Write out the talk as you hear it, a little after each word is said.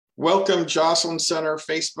Welcome, Jocelyn Center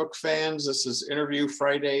Facebook fans. This is Interview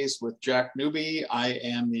Fridays with Jack Newby. I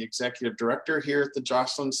am the Executive Director here at the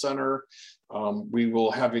Jocelyn Center. We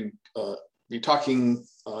will be talking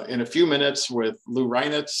in a few minutes with Lou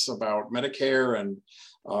Reinitz about Medicare and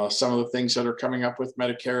some of the things that are coming up with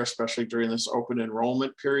Medicare, especially during this open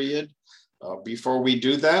enrollment period. Before we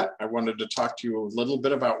do that, I wanted to talk to you a little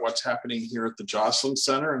bit about what's happening here at the Jocelyn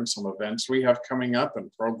Center and some events we have coming up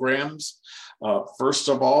and programs. First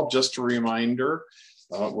of all, just a reminder,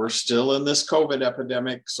 we're still in this COVID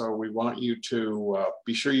epidemic, so we want you to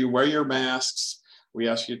be sure you wear your masks. We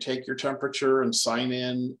ask you to take your temperature and sign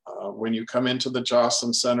in when you come into the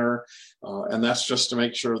Jocelyn Center, and that's just to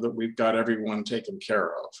make sure that we've got everyone taken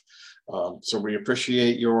care of. So we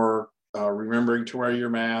appreciate your remembering to wear your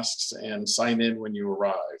masks and sign in when you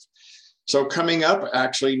arrive. So coming up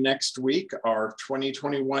actually next week, our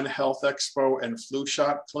 2021 Health Expo and Flu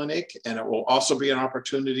Shot Clinic, and it will also be an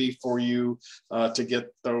opportunity for you to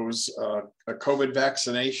get those a COVID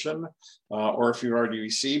vaccination, or if you already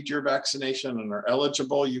received your vaccination and are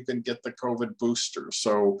eligible, you can get the COVID booster.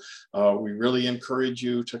 So we really encourage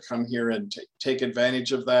you to come here and take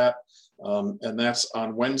advantage of that. And that's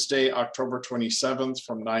on Wednesday, October 27th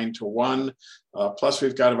from 9 to 1. Plus,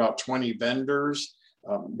 we've got about 20 vendors.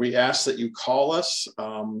 We ask that you call us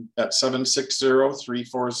at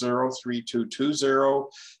 760-340-3220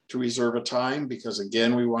 to reserve a time, because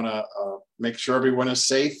again, we want to make sure everyone is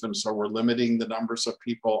safe. And so we're limiting the numbers of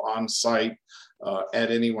people on site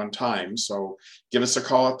at any one time. So give us a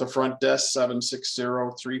call at the front desk,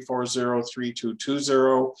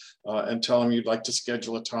 760-340-3220, and tell them you'd like to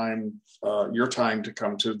schedule a time, your time to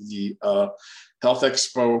come to the Health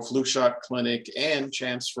Expo, Flu Shot Clinic, and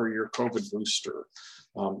chance for your COVID booster.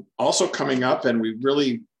 Also coming up, and we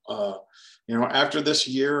really, after this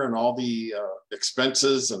year and all the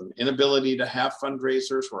expenses and inability to have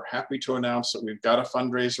fundraisers, we're happy to announce that we've got a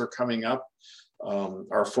fundraiser coming up.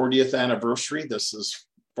 Our 40th anniversary. This is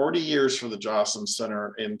 40 years for the Jocelyn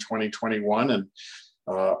Center in 2021, and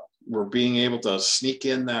we're being able to sneak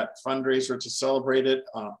in that fundraiser to celebrate it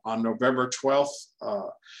on November 12th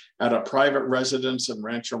at a private residence in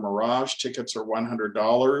Rancho Mirage. Tickets are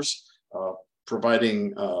 $100,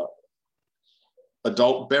 providing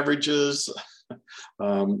adult beverages,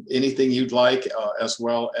 anything you'd like, as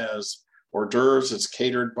well as hors d'oeuvres. It's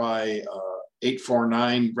catered by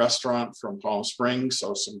 849 restaurant from Palm Springs.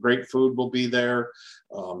 So some great food will be there,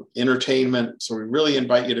 entertainment. So we really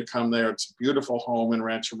invite you to come there. It's a beautiful home in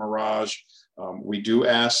Rancho Mirage. We do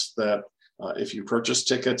ask that if you purchase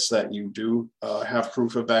tickets that you do have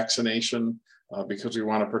proof of vaccination, because we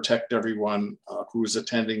want to protect everyone who's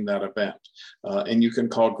attending that event. And you can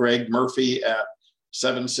call Greg Murphy at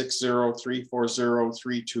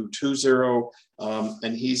 760-340-3220,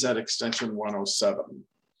 and he's at extension 107.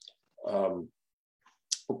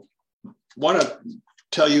 Want to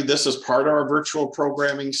tell you this is part of our virtual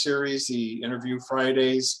programming series, the Interview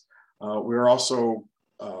Fridays. We're also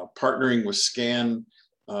partnering with SCAN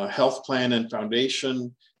Health Plan and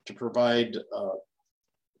Foundation to provide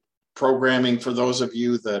programming for those of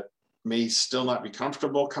you that may still not be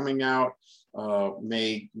comfortable coming out,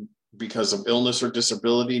 may, because of illness or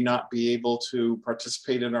disability, not be able to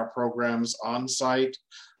participate in our programs on site.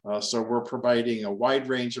 So we're providing a wide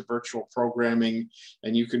range of virtual programming,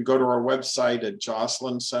 and you can go to our website at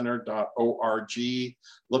jocelyncenter.org,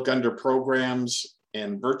 look under programs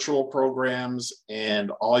and virtual programs, and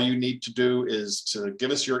all you need to do is to give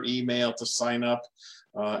us your email to sign up,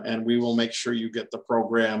 and we will make sure you get the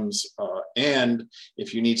programs. And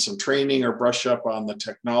if you need some training or brush up on the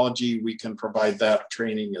technology, we can provide that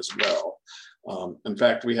training as well. In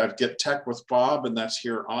fact, we have Get Tech with Bob, and that's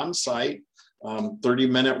here on site.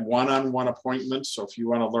 30-minute one-on-one appointments. So if you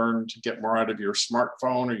want to learn to get more out of your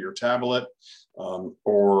smartphone or your tablet,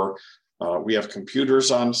 we have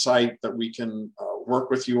computers on site that we can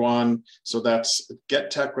work with you on. So that's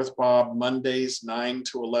Get Tech with Bob, Mondays 9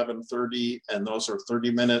 to 11:30, and those are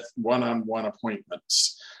 30-minute one-on-one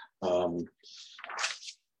appointments. Our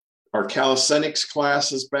calisthenics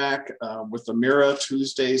class is back with Amira,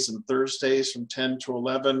 Tuesdays and Thursdays from 10 to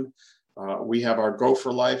 11. We have our Go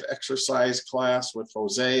for Life exercise class with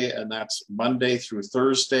Jose, and that's Monday through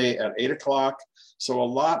Thursday at 8 o'clock. So a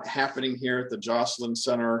lot happening here at the Jocelyn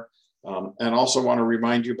Center. And also want to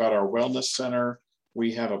remind you about our Wellness Center.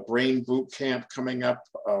 We have a brain boot camp coming up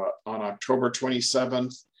on October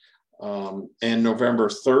 27th and November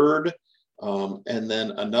 3rd. And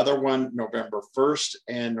then another one November 1st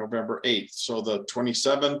and November 8th. So the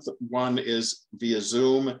 27th one is via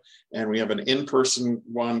Zoom, and we have an in-person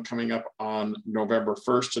one coming up on November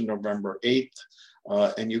 1st and November 8th.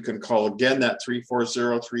 And you can call again that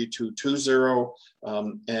 340-3220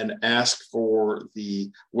 and ask for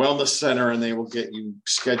the Wellness Center, and they will get you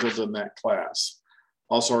scheduled in that class.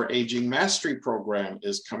 Also, our Aging Mastery program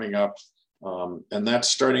is coming up, and that's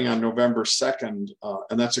starting on November 2nd.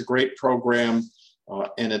 And that's a great program,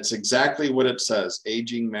 and it's exactly what it says,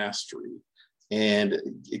 Aging Mastery. And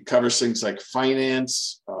it covers things like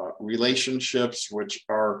finance, relationships, which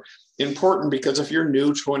are important because if you're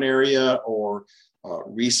new to an area or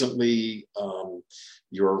recently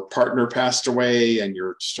your partner passed away and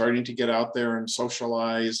you're starting to get out there and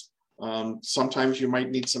socialize, sometimes you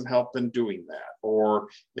might need some help in doing that. Or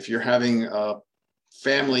if you're having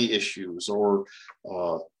family issues or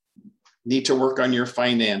need to work on your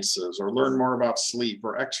finances or learn more about sleep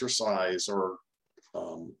or exercise or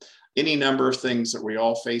any number of things that we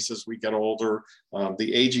all face as we get older,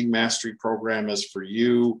 the Aging Mastery program is for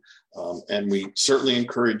you. And we certainly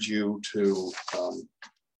encourage you to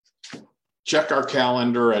check our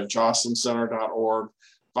calendar at jocelynCenter.org,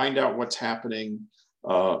 find out what's happening,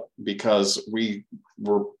 because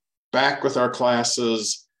we're back with our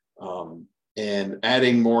classes and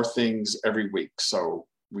adding more things every week. So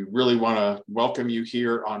we really want to welcome you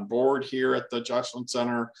here on board here at the Jocelyn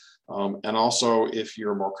Center. And also, if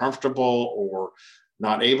you're more comfortable or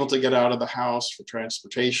not able to get out of the house for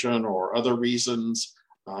transportation or other reasons,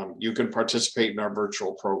 you can participate in our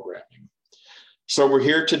virtual programming. So we're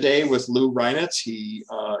here today with Lou Reinitz. He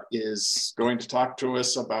is going to talk to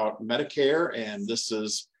us about Medicare, and this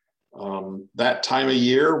is that time of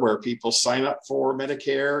year where people sign up for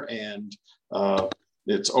Medicare, and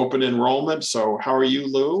it's open enrollment. So how are you,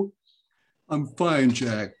 Lou? I'm fine,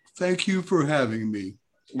 Jack. Thank you for having me.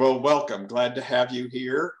 Well, welcome. Glad to have you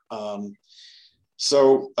here.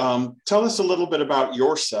 So tell us a little bit about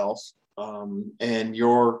yourself and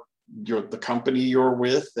the company you're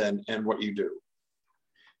with and what you do.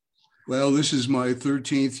 Well, this is my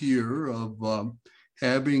 13th year of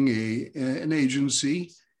having an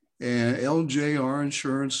agency, LJR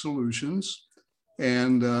Insurance Solutions,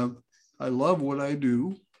 and I love what I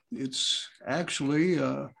do. It's actually,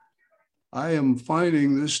 I am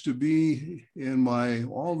finding this to be, in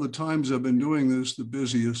all the times I've been doing this, the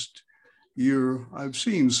busiest year I've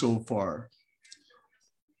seen so far.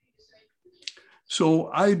 So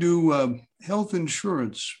I do health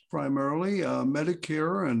insurance primarily,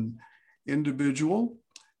 Medicare and individual,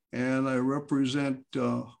 and I represent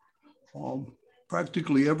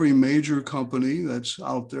practically every major company that's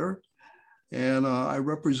out there. And I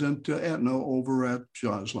represent Aetna over at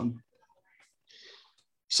Joslin.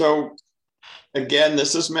 So again,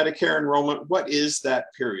 this is Medicare enrollment. What is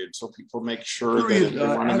that period? So people make sure that if they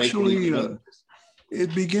want to make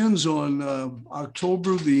it begins on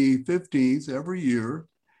October the 15th every year,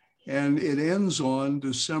 and it ends on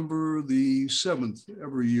December the 7th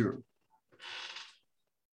every year.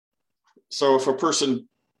 So if a person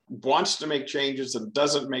wants to make changes and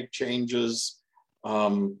doesn't make changes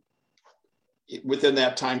within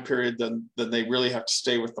that time period, then they really have to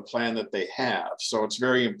stay with the plan that they have. So it's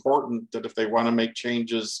very important that if they want to make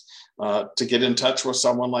changes, to get in touch with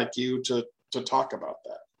someone like you to talk about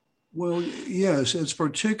that. Well, yes, it's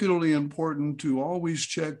particularly important to always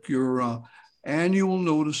check your annual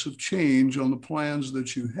notice of change on the plans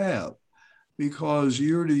that you have, because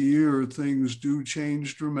year to year, things do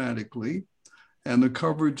change dramatically, and the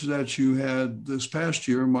coverage that you had this past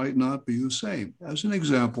year might not be the same. As an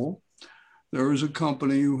example, there was a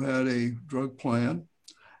company who had a drug plan,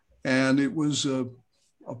 and it was a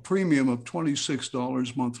premium of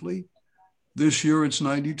 $26 monthly. This year, it's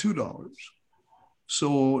 $92.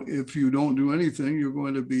 So if you don't do anything, you're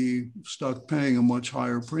going to be stuck paying a much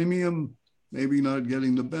higher premium, maybe not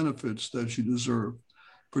getting the benefits that you deserve.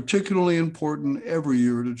 Particularly important every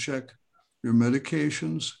year to check your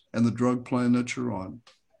medications and the drug plan that you're on.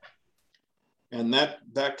 And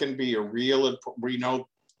that can be we know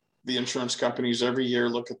the insurance companies every year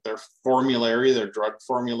look at their formulary, their drug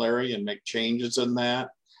formulary, and make changes in that.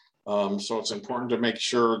 So it's important to make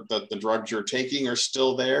sure that the drugs you're taking are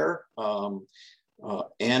still there,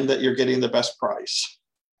 and that you're getting the best price.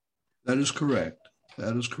 That is correct.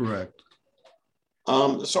 That is correct.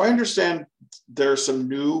 So I understand there's some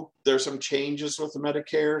changes with the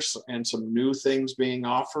Medicare and some new things being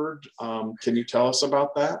offered. Can you tell us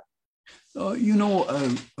about that? A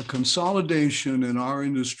consolidation in our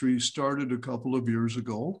industry started a couple of years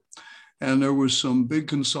ago, and there was some big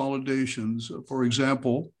consolidations. For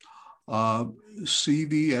example,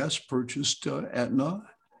 CVS purchased Aetna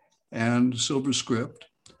and SilverScript,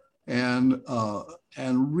 and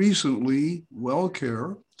recently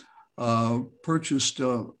WellCare purchased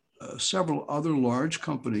several other large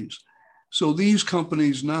companies. So these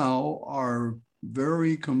companies now are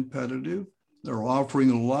very competitive. They're offering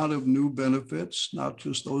a lot of new benefits, not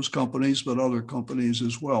just those companies, but other companies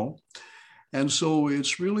as well. And so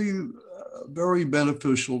it's really very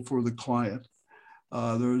beneficial for the client.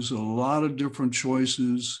 There's a lot of different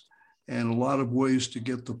choices and a lot of ways to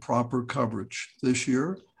get the proper coverage this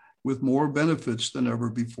year with more benefits than ever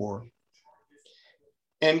before.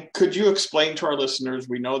 And could you explain to our listeners,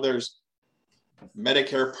 we know there's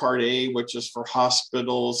Medicare Part A, which is for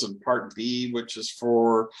hospitals, and Part B, which is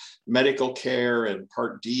for medical care, and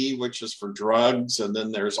Part D, which is for drugs. And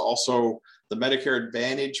then there's also the Medicare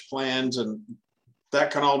Advantage plans, and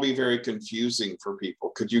that can all be very confusing for people.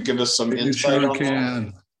 Could you give us some insight on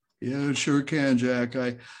that? Yeah, it sure can, Jack.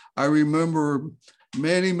 I remember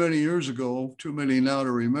many, many years ago, too many now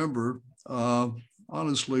to remember,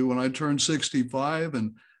 honestly, when I turned 65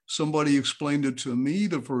 and somebody explained it to me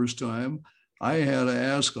the first time, I had to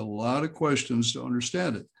ask a lot of questions to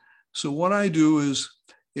understand it. So what I do is,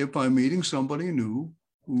 if I'm meeting somebody new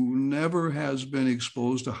who never has been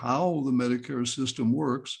exposed to how the Medicare system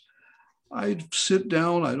works, I sit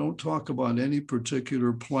down, I don't talk about any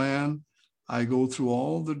particular plan. I go through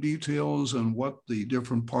all the details on what the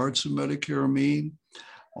different parts of Medicare mean,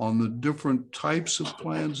 on the different types of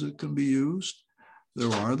plans that can be used.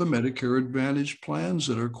 There are the Medicare Advantage plans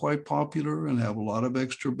that are quite popular and have a lot of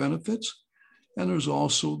extra benefits. And there's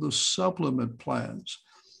also the supplement plans.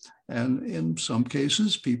 And in some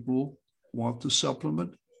cases, people want the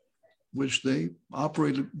supplement, which they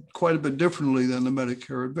operate quite a bit differently than the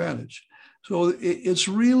Medicare Advantage. So it's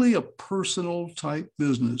really a personal type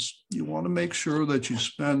business. You want to make sure that you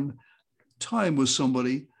spend time with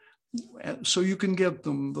somebody so you can get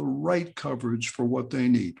them the right coverage for what they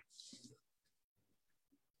need.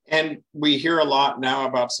 And we hear a lot now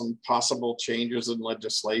about some possible changes in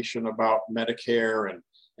legislation about Medicare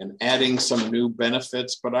and adding some new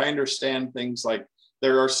benefits, but I understand things like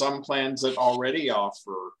there are some plans that already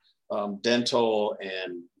offer dental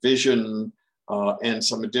and vision and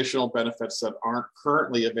some additional benefits that aren't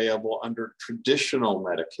currently available under traditional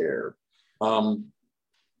Medicare.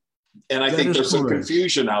 And I think there's some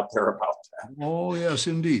confusion out there about that. Oh, yes,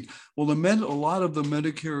 indeed. Well, a lot of the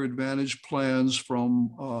Medicare Advantage plans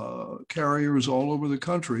from carriers all over the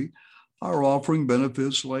country are offering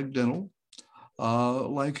benefits like dental,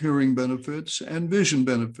 like hearing benefits, and vision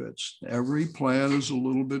benefits. Every plan is a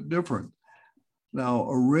little bit different. Now,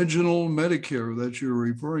 original Medicare that you're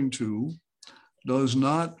referring to does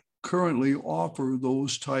not currently offer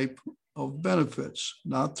those type of benefits,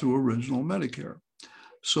 not through original Medicare.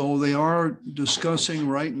 So they are discussing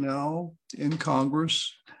right now in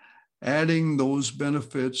Congress adding those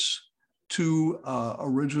benefits to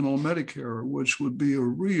original Medicare, which would be a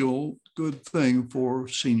real good thing for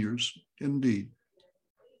seniors, indeed.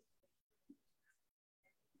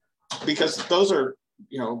 Because those are,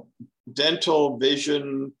 dental,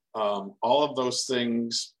 vision, all of those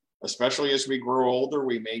things, especially as we grow older,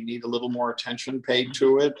 we may need a little more attention paid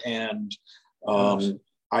to it. And yes.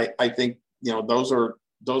 I think,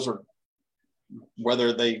 those are whether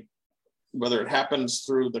it happens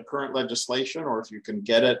through the current legislation or if you can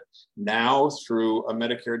get it now through a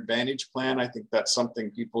Medicare Advantage plan, I think that's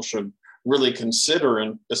something people should really consider,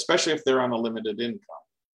 and especially if they're on a limited income.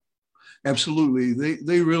 Absolutely.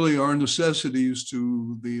 They really are necessities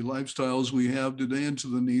to the lifestyles we have today and to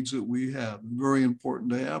the needs that we have. Very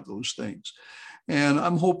important to have those things. And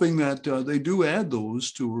I'm hoping that they do add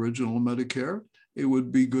those to original Medicare. It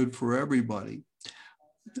would be good for everybody.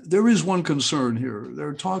 There is one concern here.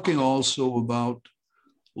 They're talking also about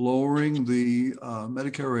lowering the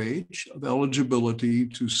Medicare age of eligibility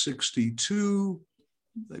to 62.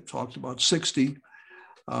 They've talked about 60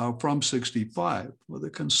 from 65. Well,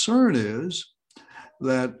 the concern is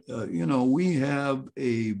that, we have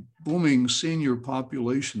a booming senior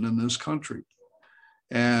population in this country.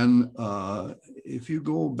 And if you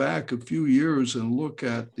go back a few years and look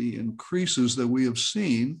at the increases that we have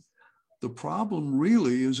seen, the problem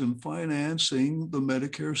really is in financing the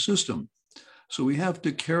Medicare system. So we have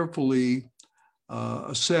to carefully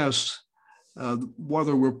assess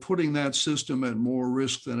whether we're putting that system at more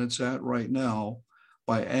risk than it's at right now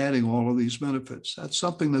by adding all of these benefits. That's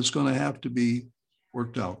something that's going to have to be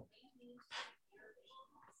worked out.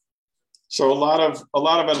 So a lot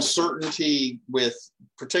of uncertainty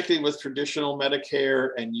particularly with traditional Medicare,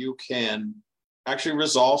 and you can actually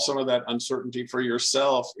resolve some of that uncertainty for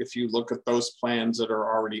yourself if you look at those plans that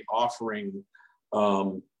are already offering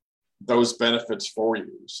those benefits for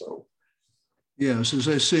you. So yes, as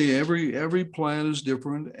I say, every plan is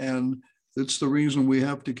different, and it's the reason we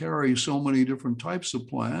have to carry so many different types of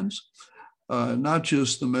plans. not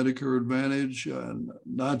just the Medicare Advantage,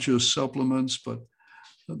 not just supplements, but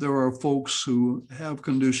there are folks who have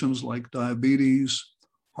conditions like diabetes,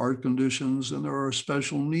 heart conditions, and there are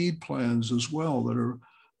special need plans as well that are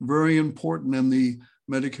very important in the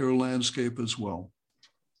Medicare landscape as well.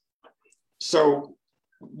 So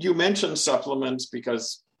you mentioned supplements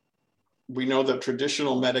because we know that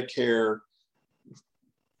traditional Medicare,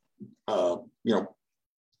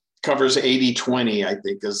 covers 80-20, I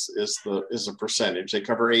think is a percentage. They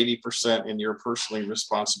cover 80% and you're personally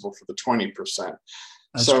responsible for the 20%.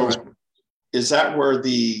 That's so correct. Is that where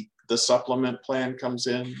the supplement plan comes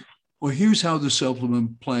in? Well, here's how the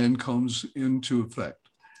supplement plan comes into effect.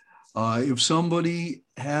 If somebody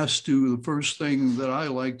has to, the first thing that I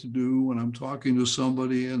like to do when I'm talking to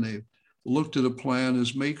somebody and they've looked at a plan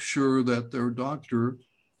is make sure that their doctor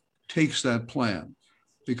takes that plan.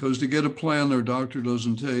 Because to get a plan their doctor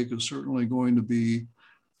doesn't take is certainly going to be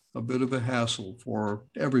a bit of a hassle for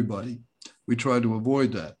everybody. We try to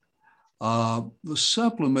avoid that. The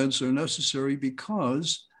supplements are necessary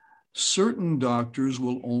because certain doctors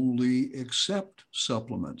will only accept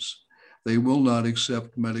supplements. They will not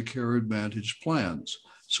accept Medicare Advantage plans.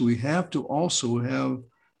 So we have to also have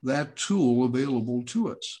that tool available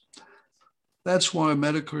to us. That's why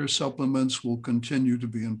Medicare supplements will continue to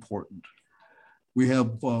be important. We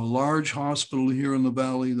have a large hospital here in the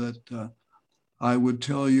Valley that I would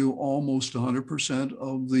tell you almost 100%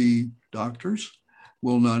 of the doctors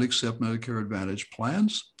will not accept Medicare Advantage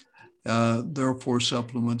plans. Therefore,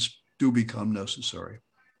 supplements do become necessary.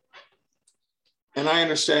 And I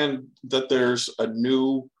understand that there's a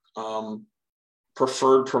new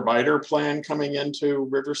preferred provider plan coming into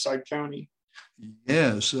Riverside County.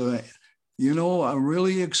 Yes, I'm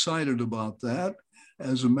really excited about that.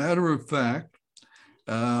 As a matter of fact,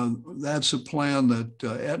 that's a plan that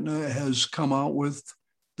Aetna has come out with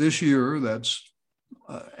this year. That's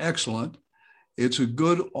excellent. It's a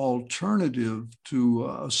good alternative to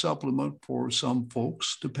a supplement for some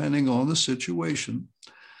folks, depending on the situation.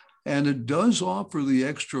 And it does offer the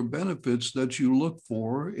extra benefits that you look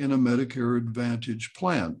for in a Medicare Advantage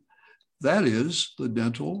plan. That is the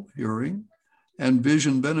dental, hearing, and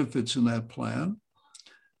vision benefits in that plan,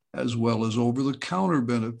 as well as over-the-counter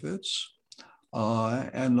benefits.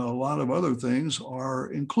 And a lot of other things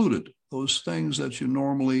are included, those things that you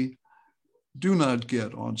normally do not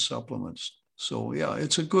get on supplements. So yeah,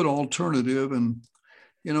 it's a good alternative. And,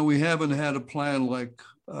 we haven't had a plan like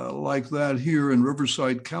that here in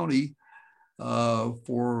Riverside County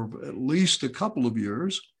for at least a couple of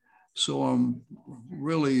years. So I'm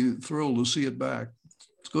really thrilled to see it back.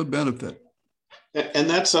 It's a good benefit. And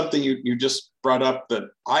that's something you just brought up that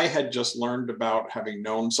I had just learned about, having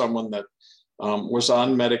known someone that was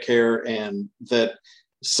on Medicare, and that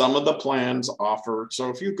some of the plans offer. So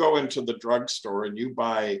if you go into the drugstore and you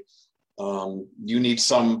buy, you need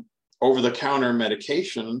some over-the-counter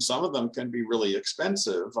medication, some of them can be really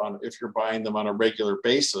expensive if you're buying them on a regular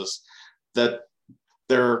basis, that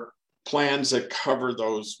there are plans that cover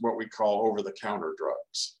those, what we call over-the-counter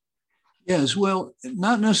drugs. Yes, well,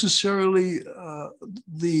 not necessarily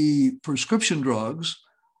the prescription drugs,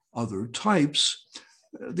 other types.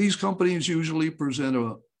 These companies usually present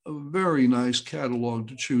a very nice catalog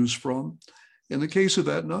to choose from. In the case of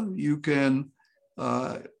Aetna, you can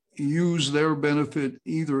use their benefit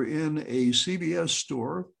either in a CVS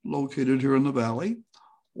store located here in the Valley,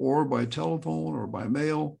 or by telephone or by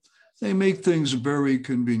mail. They make things very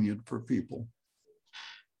convenient for people.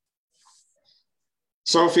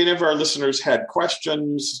 So if any of our listeners had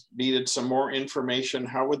questions, needed some more information,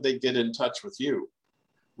 how would they get in touch with you?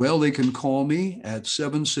 Well, they can call me at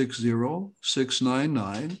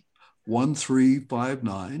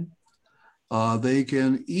 760-699-1359. They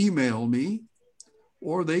can email me,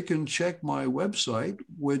 or they can check my website,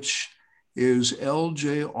 which is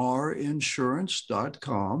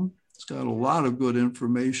ljrinsurance.com. It's got a lot of good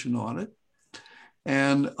information on it.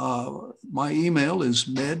 And my email is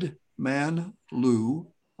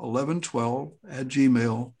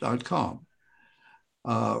medmanlou1112@gmail.com.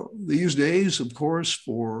 These days, of course,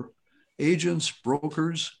 for agents,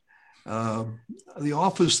 brokers, the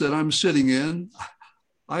office that I'm sitting in,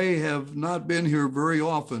 I have not been here very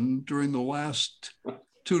often during the last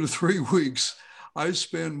 2 to 3 weeks. I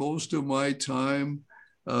spend most of my time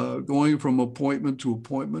going from appointment to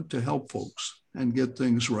appointment to help folks and get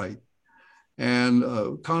things right. And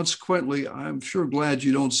consequently, I'm sure glad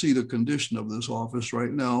you don't see the condition of this office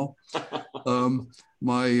right now.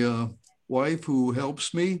 My wife, who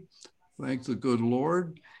helps me, thank the good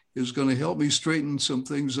Lord, is going to help me straighten some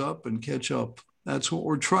things up and catch up. That's what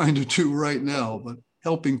we're trying to do right now. But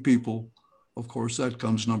helping people, of course, that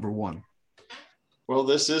comes number one. Well,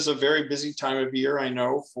 this is a very busy time of year, I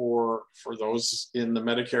know, for those in the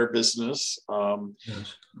Medicare business.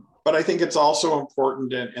 Yes. But I think it's also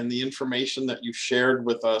important, and the information that you've shared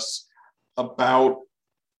with us about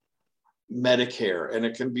Medicare, and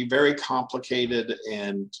it can be very complicated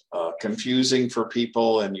and confusing for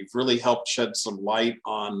people, and you've really helped shed some light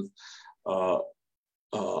on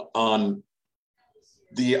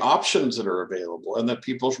the options that are available, and that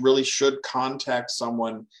people really should contact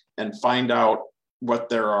someone and find out what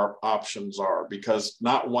their options are, because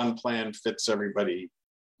not one plan fits everybody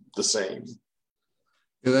the same.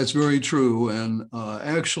 Yeah, that's very true. And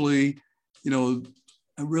actually, I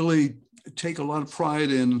really take a lot of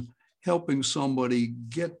pride in helping somebody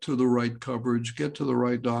get to the right coverage, get to the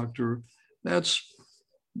right doctor. That's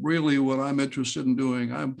really what I'm interested in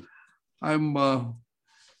doing. I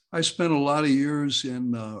spent a lot of years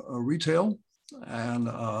in retail, and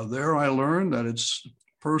there I learned that it's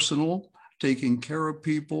personal, taking care of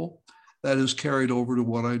people. That is carried over to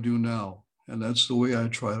what I do now, and that's the way I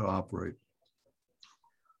try to operate.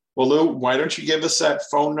 Well, Lou, why don't you give us that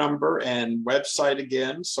phone number and website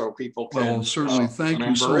again so people can Well, certainly. Thank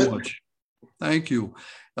you so much. Thank you.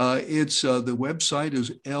 The website is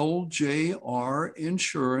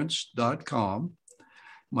ljrinsurance.com.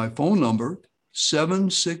 My phone number,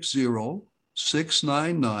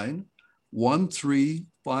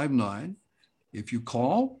 760-699-1359. If you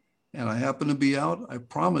call and I happen to be out, I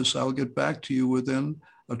promise I'll get back to you within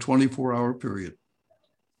a 24-hour period.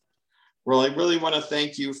 Well, I really want to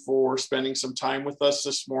thank you for spending some time with us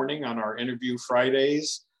this morning on our Interview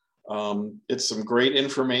Fridays. It's some great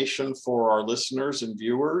information for our listeners and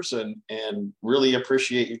viewers, and really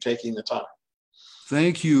appreciate you taking the time.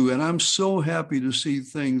 Thank you. And I'm so happy to see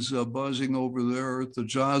things buzzing over there at the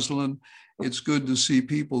Joslin. It's good to see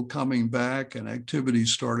people coming back and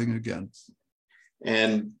activities starting again.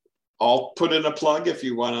 And I'll put in a plug if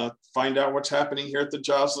you want to find out what's happening here at the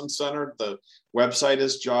Joslin Center. The website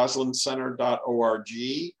is joslincenter.org,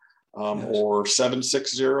 yes, or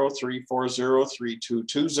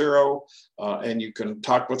 760-340-3220. And you can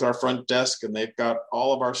talk with our front desk, and they've got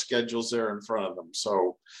all of our schedules there in front of them.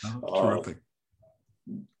 So terrific.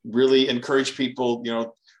 Really encourage people.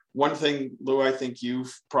 One thing, Lou, I think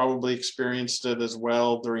you've probably experienced it as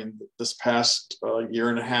well during this past year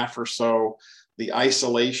and a half or so. The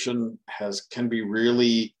isolation can be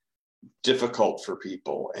really difficult for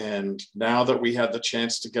people. And now that we had the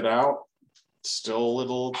chance to get out, still a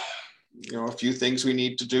little, a few things we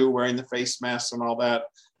need to do, wearing the face masks and all that,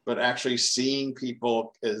 but actually seeing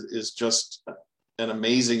people is just an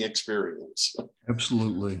amazing experience.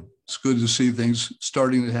 Absolutely. It's good to see things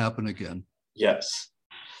starting to happen again. Yes.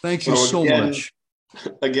 Thank you so much.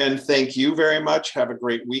 Again, thank you very much. Have a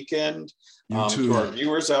great weekend. You too. To our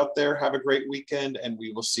viewers out there, have a great weekend, and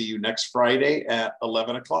we will see you next Friday at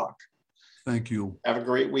 11 o'clock. Thank you. Have a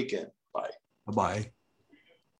great weekend. Bye. Bye-bye.